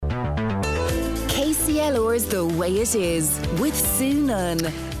Kellower's The Way It Is with Sue Nunn.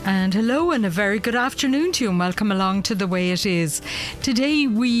 And hello and a very good afternoon to you and welcome along to The Way It Is. Today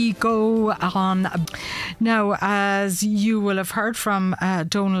we go on. Now, as you will have heard from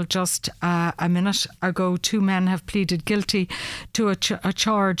Domhnall just a minute ago, two men have pleaded guilty to a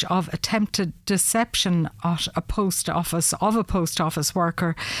charge of attempted deception at a post office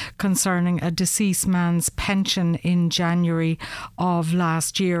worker concerning a deceased man's pension in January of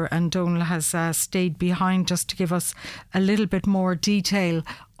last year. And Domhnall has stayed behind just to give us a little bit more detail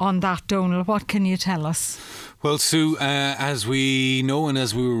on that. Domhnall, what can you tell us? Well, Sue, as we know and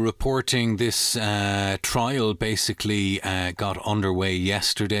as we were reporting, this trial basically got underway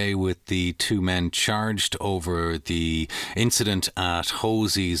yesterday with the two men charged over the incident at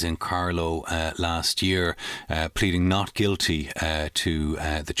Hosey's in Carlow last year, pleading not guilty to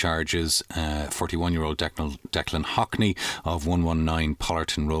the charges. 41-year-old Declan Hockney of 119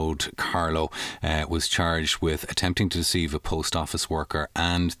 Pollerton Road, Carlow, was charged with attempting to deceive a post office worker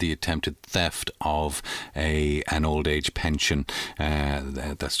and the attempted theft of an old age pension.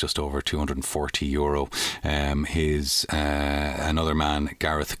 That's just over €240. Another man,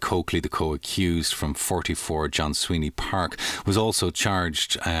 Gareth Coakley, the co-accused from 44 John Sweeney Park, was also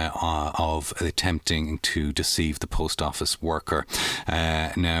charged of attempting to deceive the post office worker.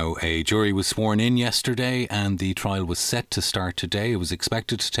 Now, a jury was sworn in yesterday and the trial was set to start today. It was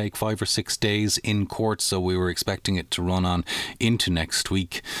expected to take 5 or 6 days in court, so we were expecting it to run on into next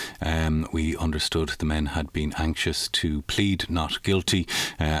week. We understood the men had been anxious to plead not guilty.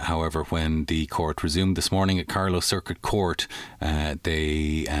 However, when the court resumed this morning at Carlow Circuit Court, their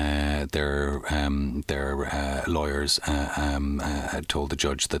lawyers had told the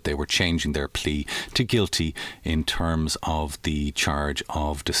judge that they were changing their plea to guilty in terms of the charge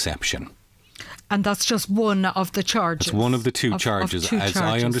of deception. And that's just one of the charges? It's one of the two charges. As I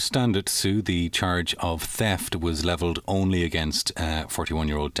charges. understand it, Sue, the charge of theft was levelled only against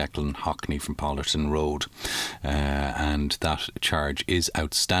 41-year-old Declan Hockney from Pollerton Road. And that charge is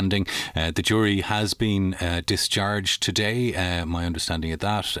outstanding. The jury has been discharged today, my understanding of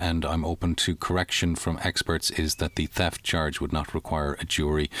that, and I'm open to correction from experts, is that the theft charge would not require a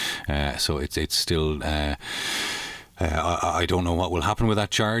jury. So it's still... I don't know what will happen with that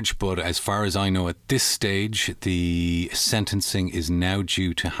charge, but as far as I know at this stage, the sentencing is now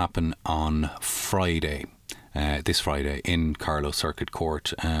due to happen on Friday. This Friday in Carlow Circuit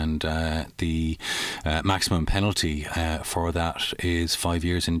Court, and the maximum penalty for that is 5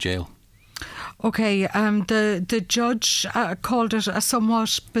 years in jail. Okay, the judge called it a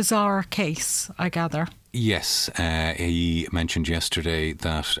somewhat bizarre case, I gather. Yes, he mentioned yesterday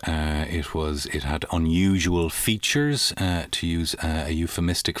that it had unusual features, to use a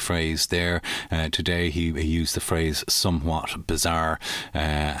euphemistic phrase there. Today he used the phrase somewhat bizarre,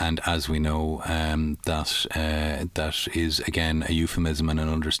 and as we know, that is again a euphemism and an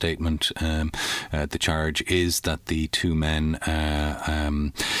understatement. The charge is that the two men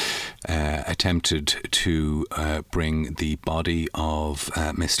attempted to bring the body of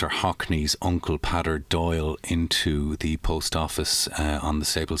Mr. Hockney's uncle, Padder Doyle, into the post office on the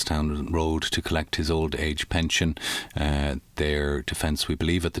Saplestown Road to collect his old age pension. Their defence, we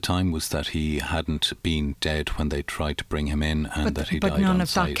believe at the time, was that he hadn't been dead when they tried to bring him in, and that he died on site. But none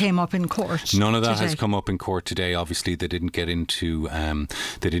of that came up in court. None of that has come up in court today. Obviously, they didn't get into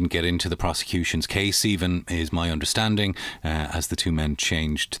the prosecution's case, even, is my understanding, as the two men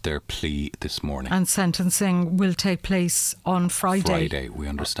changed their plea this morning. And sentencing will take place on Friday. Friday, we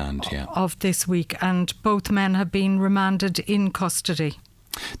understand, yeah. Of this week, and both men have been remanded in custody.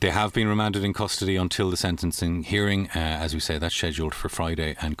 They have been remanded in custody until the sentencing hearing. As we say, that's scheduled for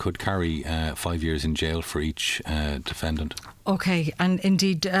Friday and could carry 5 years in jail for each defendant. Okay, and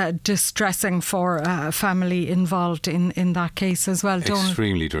indeed distressing for family involved in that case as well.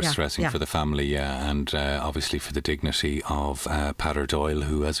 Extremely distressing for the family, and obviously for the dignity of Padder Doyle,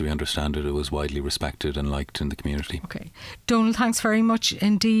 who, as we understand it, was widely respected and liked in the community. Okay. Domhnall, thanks very much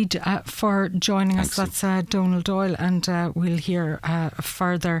indeed for joining us. That's Domhnall Doyle, and we'll hear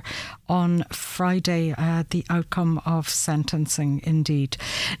further on Friday the outcome of sentencing indeed.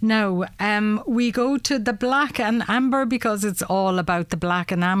 Now, we go to the black and amber because it's all about the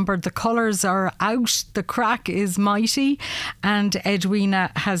black and amber. The colours are out, the crack is mighty, and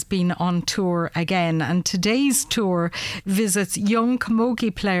Edwina has been on tour again. And today's tour visits young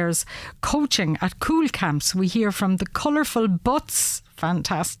camogie players coaching at cool camps. We hear from the colourful Butts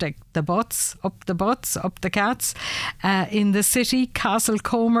fantastic. The butts, up the cats. In the city,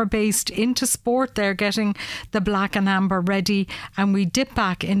 Castlecomer based into sport. They're getting the black and amber ready. And we dip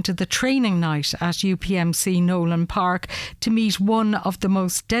back into the training night at UPMC Nolan Park to meet one of the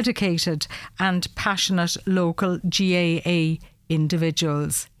most dedicated and passionate local GAA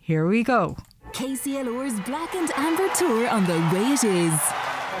individuals. Here we go. KCLR's Black and Amber Tour on the way it is.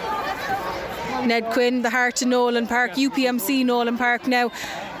 Ned Quinn, the heart of Nolan Park, UPMC Nolan Park. Now,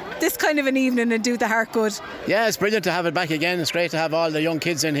 this kind of an evening and do the heart good. Yeah, it's brilliant to have it back again. It's great to have all the young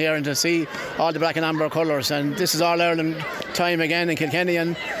kids in here and to see all the black and amber colours. And this is All Ireland time again in Kilkenny,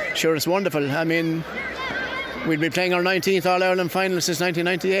 and sure, it's wonderful. I mean, we'll be playing our 19th All Ireland final since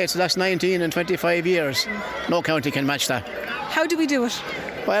 1998, so that's 19 in 25 years. No county can match that. How do we do it?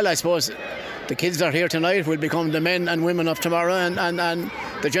 Well, I suppose the kids that are here tonight will become the men and women of tomorrow, and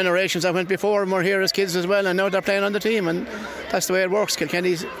the generations that went before them were here as kids as well, and now they're playing on the team, and that's the way it works.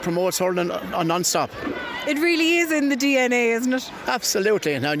 Kilkenny promotes hurling on non-stop. It really is in the DNA, isn't it?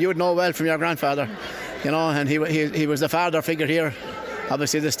 Absolutely. Now, you would know well from your grandfather, you know, and he was the father figure here.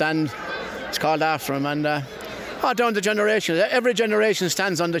 Obviously the stand is called after him, and down the generations. Every generation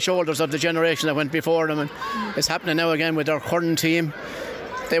stands on the shoulders of the generation that went before them, and it's happening now again with our current team.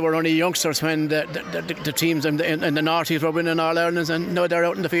 They were only youngsters when the teams in the Northeast were winning All Irelands, and now they're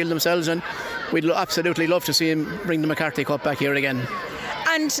out in the field themselves, and we'd absolutely love to see him bring the McCarthy Cup back here again.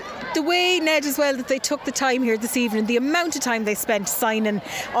 And the way, Ned, as well, that they took the time here this evening, the amount of time they spent signing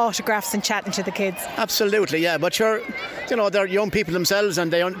autographs and chatting to the kids. Absolutely, yeah. But sure, you know, they're young people themselves,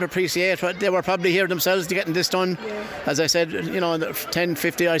 and they appreciate what they were probably here themselves to getting this done. Yeah. As I said, you know, 10,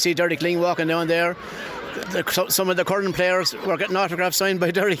 50, I see Derek Ling walking down there. Some of the current players were getting autographs signed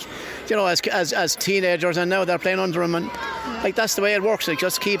by Derek, you know, as teenagers, and now they're playing under him, and like that's the way it works. It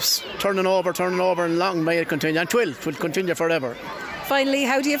just keeps turning over, and long may it continue, and it will continue forever. Finally,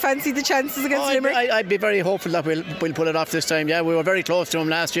 how do you fancy the chances against Limerick? I'd be very hopeful that we'll pull it off this time. Yeah, we were very close to them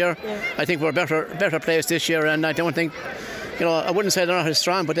last year. Yeah. I think we're better placed this year, and I don't think, you know, I wouldn't say they're not as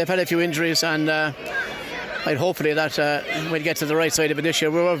strong, but they've had a few injuries, and I'd hopefully that we'll get to the right side of it this year.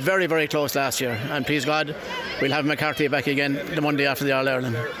 We were very, very close last year, and please God, we'll have McCarthy back again the Monday after the All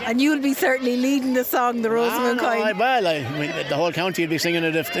Ireland. And you'll be certainly leading the song, the Rosamund Coyne. The whole county will be singing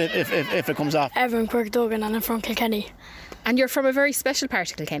it if it comes off. Evan Quirk-Duggan, and I'm from Kilkenny. And you're from a very special part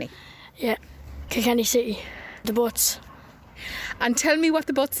of Kilkenny? Yeah, Kilkenny City, the Butts. And tell me what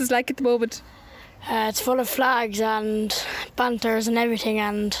the Butts is like at the moment. It's full of flags and banters and everything,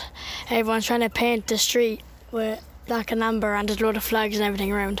 and everyone's trying to paint the street with black and amber, and there's a lot of flags and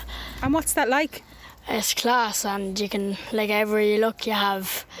everything around. And what's that like? It's class, and you can, like, everywhere you look you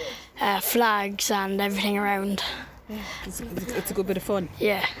have flags and everything around. Yeah, it's a good bit of fun.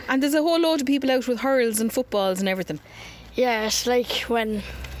 Yeah. And there's a whole load of people out with hurls and footballs and everything. Yeah, it's like when,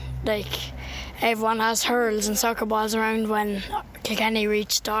 like, everyone has hurls and soccer balls around when Kilkenny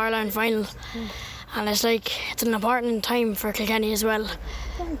reached the Ireland final. And it's like, it's an important time for Kilkenny as well.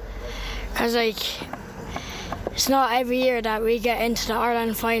 Because, like, it's not every year that we get into the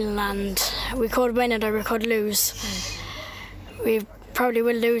Ireland final, and we could win it or we could lose. We probably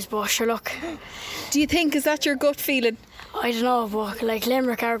will lose, but sure luck. Do you think, is that your gut feeling? I don't know, but like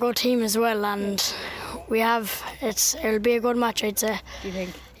Limerick are a good team as well, and it'll be a good match, I'd say. Do you think?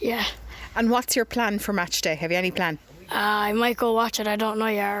 Yeah. And what's your plan for match day? Have you any plan? I might go watch it, I don't know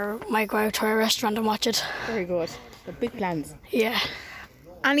yet, or might go out to a restaurant and watch it. Very good. The big plans. Yeah.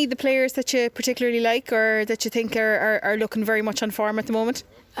 Any of the players that you particularly like, or that you think are looking very much on form at the moment?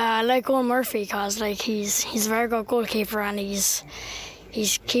 I like Owen Murphy, because like he's a very good goalkeeper, and he's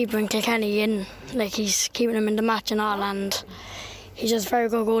keeping Kilkenny in, like he's keeping him in the match and all, and he's just a very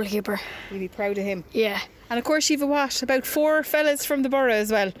good goalkeeper. You'll be proud of him. Yeah. And of course you've about 4 fellas from the borough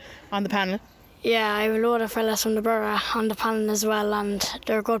as well on the panel. Yeah, I have a load of fellas from the borough on the panel as well, and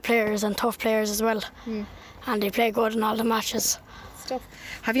they're good players and tough players as well. And they play good in all the matches. Stuff.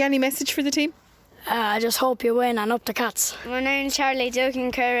 Have you any message for the team? I just hope you win, and up the Cats. My name's Charlie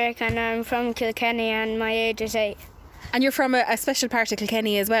Duggan Currick, and I'm from Kilkenny, and my age is 8. And you're from a special part of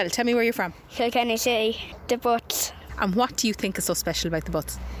Kilkenny as well. Tell me where you're from. Kilkenny City, the Butts. And what do you think is so special about the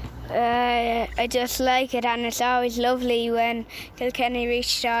Butts? I just like it, and it's always lovely when Kilkenny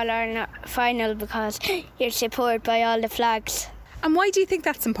reached the All-Ireland final, because you're supported by all the flags. And why do you think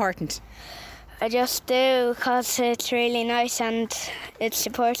that's important? I just do, because it's really nice and it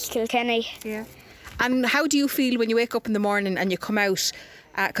supports Kilkenny. Yeah. And how do you feel when you wake up in the morning and you come out,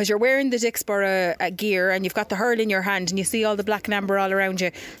 because you're wearing the Dixborough gear and you've got the hurl in your hand and you see all the black and amber all around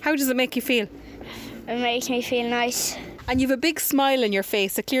you? How does it make you feel? It makes me feel nice. And you've a big smile on your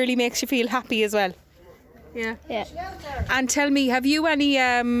face. It clearly makes you feel happy as well. Yeah. Yeah. And tell me, have you any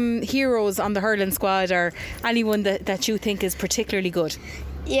heroes on the hurling squad, or anyone that you think is particularly good?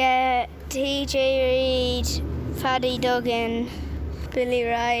 Yeah, TJ Reid, Paddy Duggan, Billy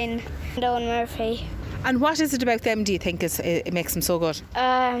Ryan, and Owen Murphy. And what is it about them, do you think, it makes them so good?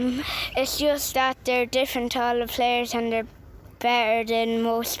 It's just that they're different to all the players and they're better than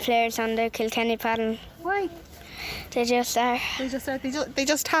most players on the Kilkenny panel. Why? They just are. They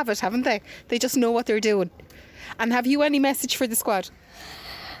just have it, haven't they? They just know what they're doing. And have you any message for the squad?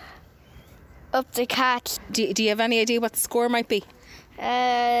 Up the Cats. Do you have any idea what the score might be?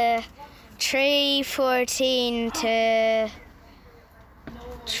 3-14 to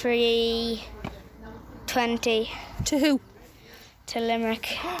 3-20. To who? To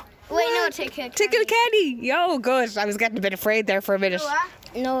Limerick. Wait, no, to Kilkenny. To Kilkenny. Yo, good. I was getting a bit afraid there for a minute.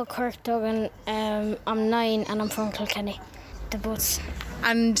 No, Kirk Duggan. I'm 9 and I'm from Kilkenny. The Butts.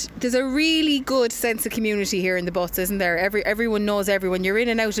 And there's a really good sense of community here in the Butts, isn't there? Everyone knows everyone. You're in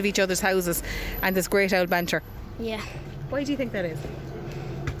and out of each other's houses, and there's great old banter. Yeah. Why do you think that is?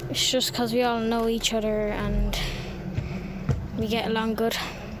 It's just because we all know each other and we get along good.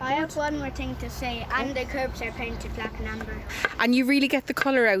 I have one more thing to say, and the curbs are painted black and amber. And you really get the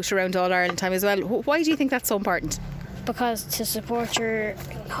colour out around All Ireland time as well. Why do you think that's so important? Because to support your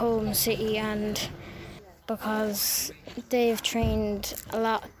home city, and because they've trained a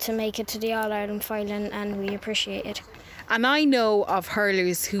lot to make it to the All Ireland final, and we appreciate it. And I know of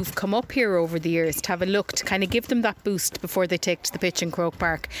hurlers who've come up here over the years to have a look, to kind of give them that boost before they take to the pitch in Croke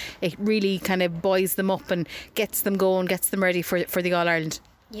Park. It really kind of buoys them up and gets them going, gets them ready for the All Ireland.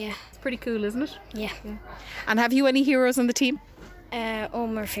 Yeah. It's pretty cool, isn't it? Yeah. And have you any heroes on the team?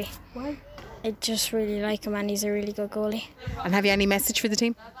 Owen Murphy. Why? I just really like him and he's a really good goalie. And have you any message for the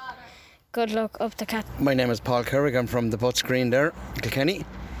team? Good luck, up the Cat. My name is Paul Kerrick. I'm from the Butts Green there, Kilkenny.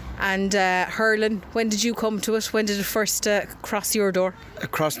 And hurling, when did you come to it? When did it first cross your door?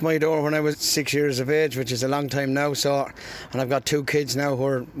 It crossed my door when I was 6 years of age, which is a long time now. And I've got 2 kids now,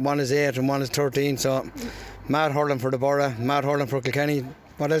 one is 8 and one is 13. So mad hurling for the borough, mad hurling for Kilkenny.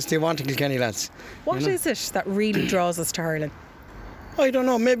 What else do you want in Kilkenny, lads? What is it that really draws us to hurling? I don't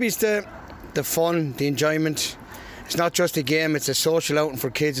know. Maybe it's the fun, the enjoyment. It's not just a game, it's a social outing for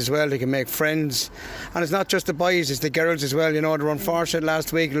kids as well. They can make friends. And it's not just the boys, it's the girls as well. They were unfortunate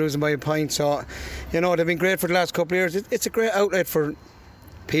last week, losing by a point. So, they've been great for the last couple of years. It's a great outlet for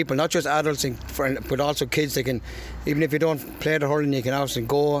people, not just adults, but also kids. They can, even if you don't play the hurling, you can also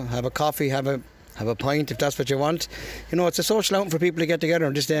go, have a coffee, have a pint if that's what you want. It's a social outing for people to get together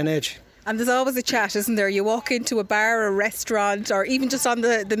in this day and age. And there's always a chat, isn't there? You walk into a bar, a restaurant, or even just on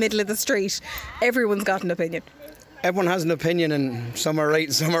the middle of the street, everyone's got an opinion. Everyone has an opinion, and some are right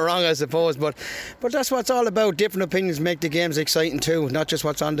and some are wrong, I suppose. But that's what it's all about. Different opinions make the games exciting too. Not just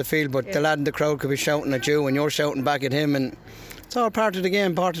what's on the field, but the lad in the crowd could be shouting at you and you're shouting back at him, and it's all part of the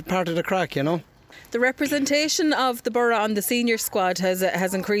game, part of the crack, The representation of the borough on the senior squad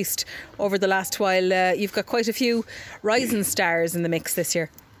has increased over the last while. You've got quite a few rising stars in the mix this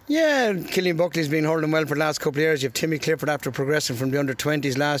year. Yeah, Killian Buckley's been holding well for the last couple of years. You have Timmy Clifford after progressing from the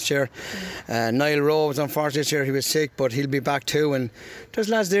under-20s last year. Niall Rowe was unfortunate this year, he was sick, but he'll be back too. And there's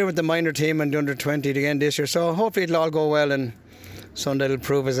lads there with the minor team and the under-20 again this year. So hopefully it'll all go well, and Sunday will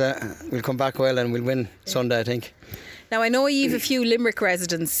prove we'll come back well and we'll win Sunday, I think. Now, I know you've a few Limerick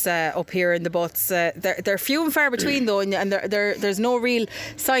residents up here in the Butts. They're few and far between though, and there's no real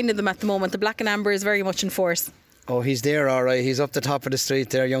sign of them at the moment. The black and amber is very much in force. Oh, he's there, all right. He's up the top of the street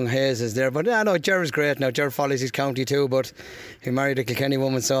there. Young Hayes is there. But Gerard's great now. Gerard follows his county too, but he married a Kilkenny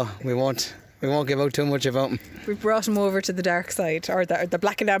woman, so we won't give out too much about him. We've brought him over to the dark side, or the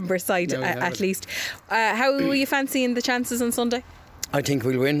black and amber side at least. How are you fancying the chances on Sunday? I think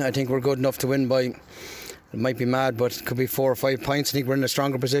we'll win. I think we're good enough to win by, it might be mad, but it could be 4 or 5 points. I think we're in a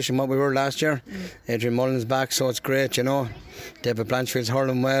stronger position than what we were last year. Adrian Mullen's back, so it's great, David Blanchfield's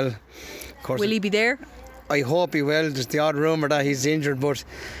hurling well. Of course, will he be there? I hope he will. There's the odd rumour that he's injured, but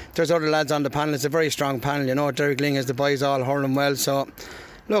there's other lads on the panel. It's a very strong panel, Derek Ling has the boys all hurling well. So,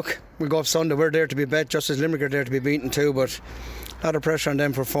 look, we'll go up Sunday. We're there to be bet, just as Limerick are there to be beaten too, but a lot of pressure on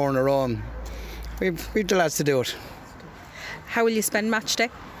them for 4 in a row. We've the lads to do it. How will you spend match day?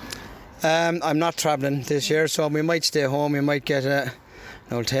 I'm not travelling this year, so we might stay home. We might get a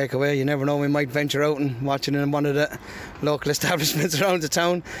takeaway. You never know, we might venture out and watch it in one of the local establishments around the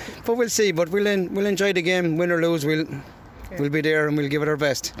town. But we'll see. But we'll enjoy the game, win or lose. We'll be there and we'll give it our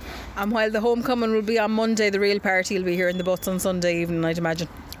best. And while the homecoming will be on Monday, the real party will be here in the Butts on Sunday evening, I'd imagine.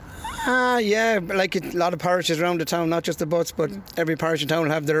 Yeah, like a lot of parishes around the town, not just the butts, but every parish in town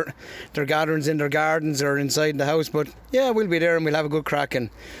will have their gatherings in their gardens or inside the house. But yeah, we'll be there and we'll have a good crack, and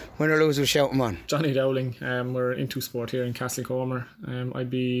win or lose, we'll shout them on. Johnny Dowling, we're into sport here in Castlecomer. I'd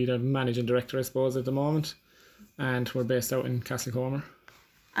be the managing director, I suppose, at the moment, and we're based out in Castlecomer.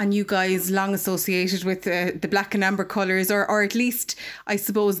 And you guys long associated with the black and amber colours, or at least, I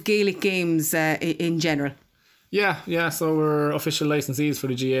suppose, Gaelic games in general. Yeah, so we're official licensees for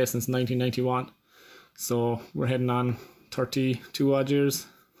the GA since 1991. So we're heading on 32 odd years.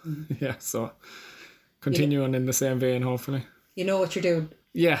 Yeah, so continuing in the same vein, hopefully. You know what you're doing?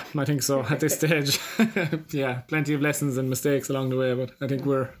 Yeah, I think so at this stage. Yeah, plenty of lessons and mistakes along the way, but I think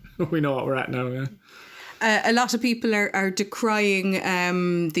we know what we're at now, yeah. A lot of people are decrying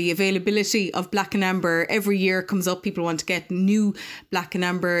the availability of black and amber. Every year comes up, people want to get new black and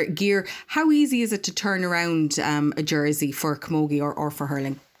amber gear. How easy is it to turn around a jersey for camogie or for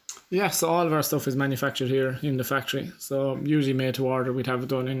hurling? Yeah, so all of our stuff is manufactured here in the factory. So usually made to order, we'd have it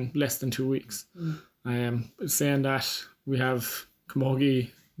done in less than 2 weeks. Saying that, we have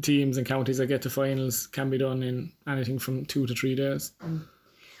camogie teams and counties that get to finals can be done in anything from 2 to 3 days.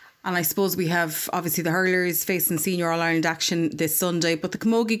 And I suppose we have obviously the hurlers facing senior All-Ireland action this Sunday, but the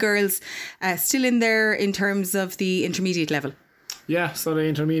camogie girls still in there in terms of the intermediate level. Yeah, so the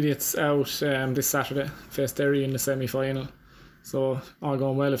intermediates out this Saturday, face Derry in the semi-final. So all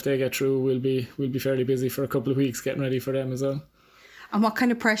going well, if they get through, we'll be fairly busy for a couple of weeks getting ready for them as well. And what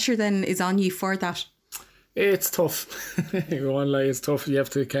kind of pressure then is on you for that? It's tough. I won't lie, it's tough. You have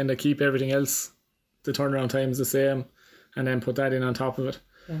to kind of keep everything else, the turnaround time is the same, and then put that in on top of it.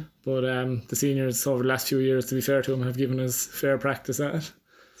 Yeah. But the seniors over the last few years, to be fair to them, have given us fair practice at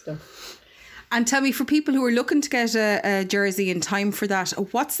it. And tell me, for people who are looking to get a jersey in time for that,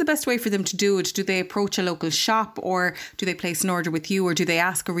 what's the best way for them to do it? Do they approach a local shop, or do they place an order with you, or do they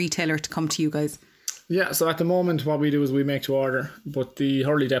ask a retailer to come to you guys? Yeah, so at the moment what we do is we make to order, but the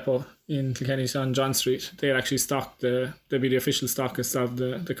Hurley depot in Kilkenny on John Street, they actually stock they'll be the official stockist of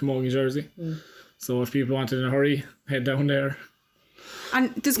the camogie jersey. So if people want it in a hurry, head down there.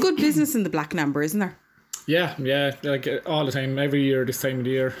 And there's good business in the black and amber, isn't there? Yeah, like all the time, every year this time of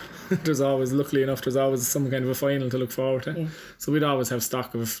the year, there's always some kind of a final to look forward to. Yeah. So we'd always have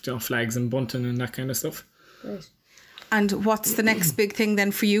stock of flags and bunting and that kind of stuff. Right. And what's the next big thing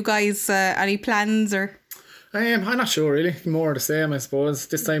then for you guys? Any plans or? I'm not sure really. More the same, I suppose.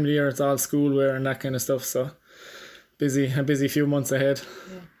 This time of the year it's all schoolwear and that kind of stuff. So a busy few months ahead.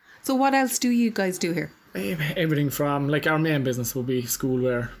 Yeah. So what else do you guys do here? Everything from, like, our main business will be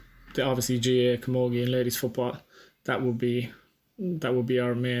schoolwear. Obviously GA, camogie and ladies football. That would be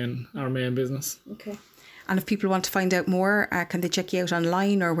our main business. Okay. And if people want to find out more, can they check you out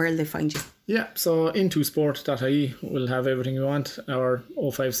online, or where will they find you? Yeah, so intosport.ie will have everything you want. Our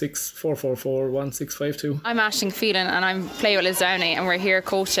 056 444 1652. I'm Aisling Phelan and I'm play with Liz Downey, and we're here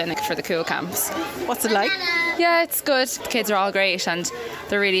coaching for the Cool Camps. What's it like? Yeah, it's good. The kids are all great and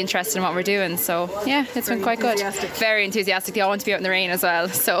they're really interested in what we're doing. So yeah, it's been quite good. Very enthusiastic. They all want to be out in the rain as well.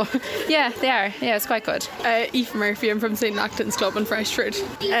 So yeah, they are. Yeah, it's quite good. Aoife Murphy, I'm from St. Lachlan's Club in Freshford.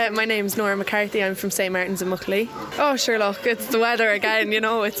 My name's Nora McCarthy, I'm from St. Martin's in Muckley. Oh sure, look, it's the weather again,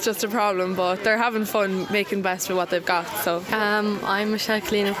 it's just a problem, but they're having fun making best with what they've got. So I'm Michelle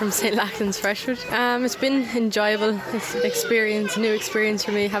Collina from St. Lachlan's Freshford. It's been enjoyable. It's new experience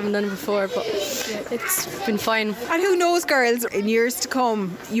for me, haven't done it before, but it's been fine. And who knows, girls, in years to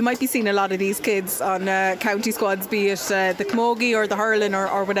come you might be seeing a lot of these kids on county squads, be it the camogie or the hurling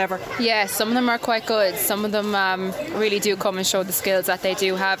or whatever. Yeah, some of them are quite good. Some of them really do come and show the skills that they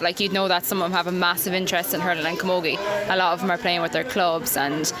do have. Like, you'd know that some of them have a massive interest in hurling and camogie. A lot of them are playing with their clubs,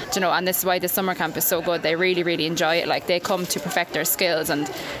 and and this is why the summer camp is so good. They really, really enjoy it. Like, they come to perfect their skills, and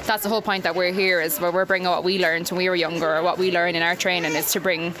that's the whole point that we're here, is where we're bringing what we learned when we were younger, or what we learn in our training, is to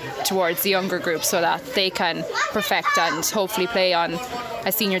bring towards the younger group so that they can perfect and hopefully play on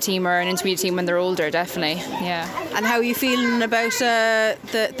a senior team or an intermediate team when they're older, definitely. Yeah. And how are you feeling about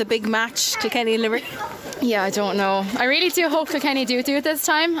the big match, Kilkenny and Limerick? Yeah, I don't know. I really do hope Kilkenny do it this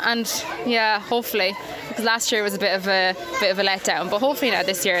time, and yeah, hopefully, because last year was a bit of a letdown. But hopefully now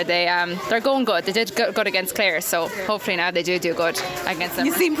this year they're going good. They did good against Clare, so hopefully now they do good against them.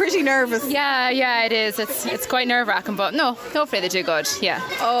 You seem pretty nervous. Yeah, it is. It's quite nerve-wracking, but no, hopefully they do good. Yeah.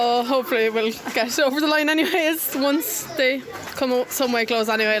 Oh, hopefully we'll get over the line anyways once they come out some way close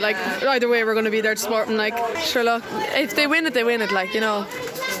anyway. Like, either way we're going to be there to support them. Like, sure, look, if they win it, they win it. Like,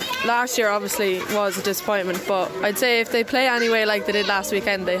 last year obviously was a disappointment, but I'd say if they play anyway like they did last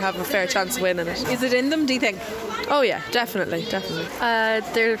weekend, they have a fair chance of winning it. Is it in them, do you think? Oh yeah, definitely.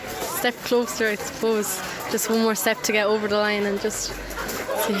 They're a step closer, I suppose. Just one more step to get over the line and just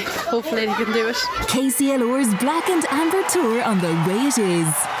See, hopefully they can do it. KCLR's Black and Amber Tour on The Way It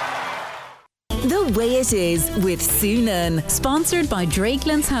Is. The Way It Is with Sunan. Sponsored by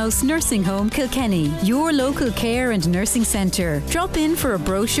Drakelands House Nursing Home Kilkenny, your local care and nursing centre. Drop in for a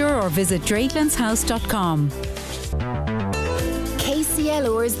brochure or visit drakelandshouse.com.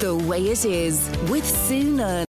 KCLR's The Way It Is with Sunan.